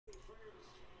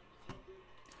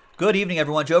Good evening,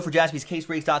 everyone. Joe for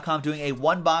JaspysCaseBreaks.com doing a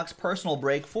one-box personal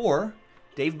break for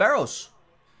Dave Barrows.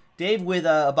 Dave with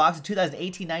a box of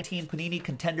 2018-19 Panini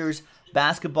Contenders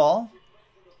basketball.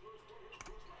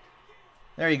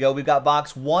 There you go. We've got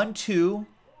box 1, 2,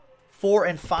 4,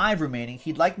 and 5 remaining.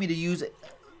 He'd like me to use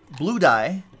blue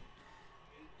die.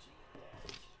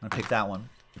 I'm going to pick that one.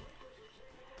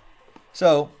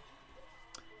 So,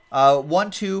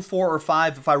 1, 2, 4, or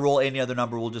 5. If I roll any other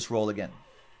number, we'll just roll again.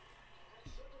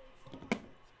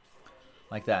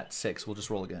 Like that. 6. We'll just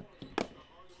roll again.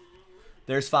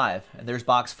 There's 5. And there's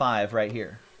box 5 right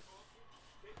here.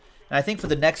 And I think for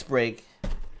the next break,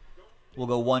 we'll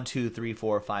go 1, 2, 3,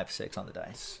 4, 5, 6 on the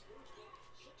dice.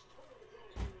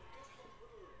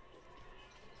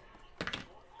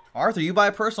 Arthur, you buy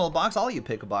a personal box, I'll let you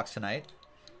pick a box tonight.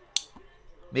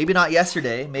 Maybe not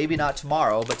yesterday, maybe not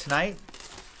tomorrow, but tonight,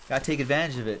 gotta take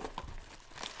advantage of it.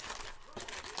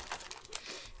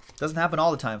 Doesn't happen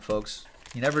all the time, folks.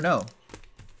 You never know.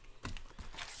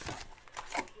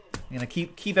 I'm gonna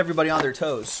keep everybody on their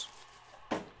toes.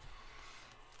 All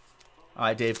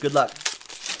right, Dave, good luck.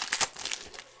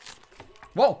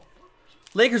 Whoa.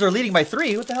 Lakers are leading by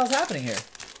 3. What the hell's happening here?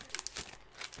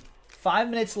 5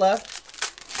 minutes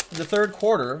left in the third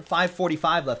quarter.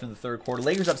 5:45 left in the third quarter.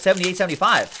 Lakers up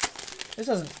 78-75. This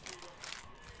doesn't...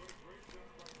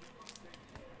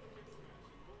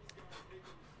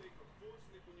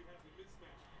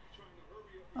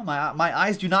 Oh, my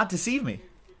eyes do not deceive me.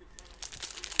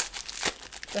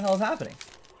 What the hell is happening?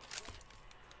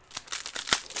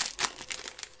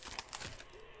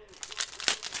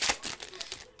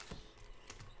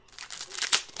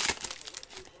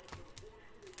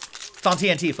 It's on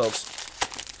TNT, folks.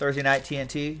 Thursday night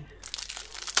TNT.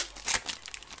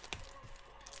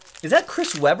 Is that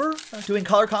Chris Webber doing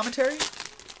color commentary?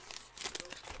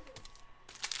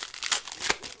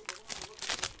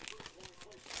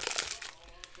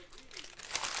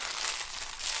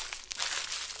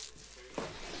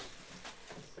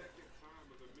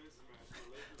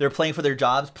 They're playing for their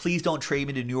jobs. Please don't trade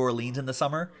me to New Orleans in the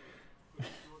summer.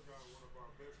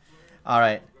 All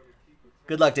right.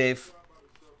 Good luck, Dave.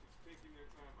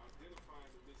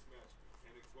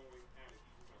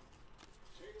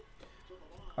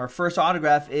 Our first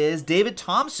autograph is David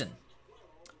Thompson.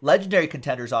 Legendary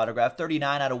Contenders autograph,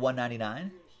 39 out of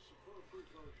 199.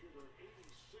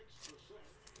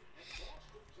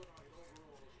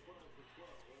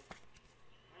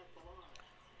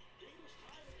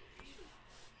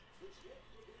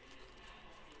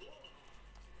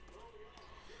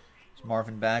 It's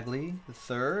Marvin Bagley, the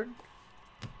third.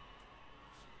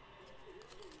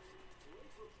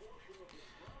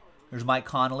 There's Mike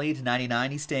Conley to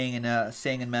 99. He's staying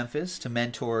in Memphis to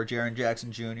mentor Jaren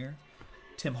Jackson Jr.,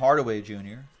 Tim Hardaway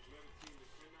Jr.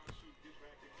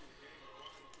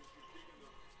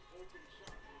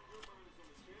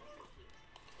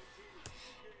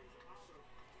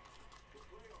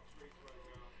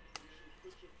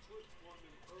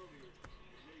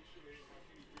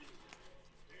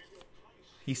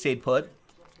 He stayed put.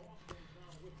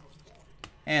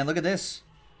 And look at this.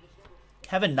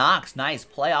 Kevin Knox, nice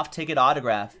playoff ticket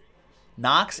autograph.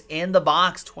 Knox in the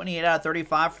box, 28 out of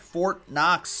 35 for Fort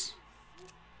Knox.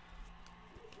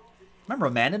 Remember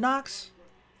Amanda Knox?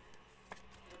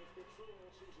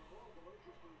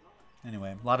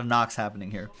 Anyway, a lot of Knox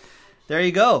happening here. There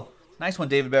you go. Nice one,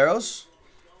 David Barrows.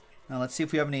 Now let's see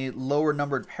if we have any lower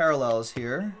numbered parallels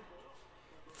here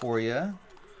for you.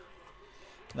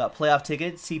 We got playoff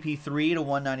ticket, CP3 to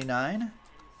 199.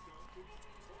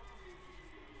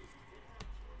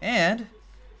 And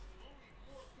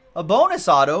a bonus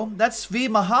auto, that's Svi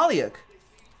Mahaliuk.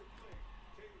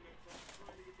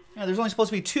 Yeah, there's only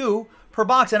supposed to be 2 per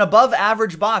box, and above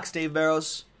average box, Dave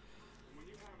Barrows.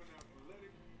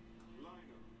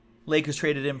 Lakers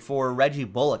traded him for Reggie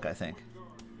Bullock, I think.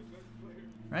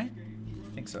 Right?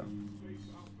 I think so.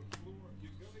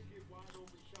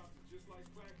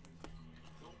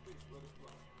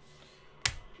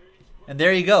 And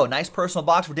there you go. Nice personal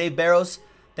box for Dave Barrows.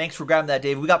 Thanks for grabbing that,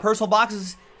 Dave. We got personal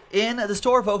boxes in the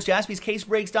store, folks.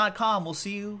 JaspysCaseBreaks.com. We'll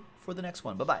see you for the next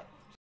one. Bye-bye.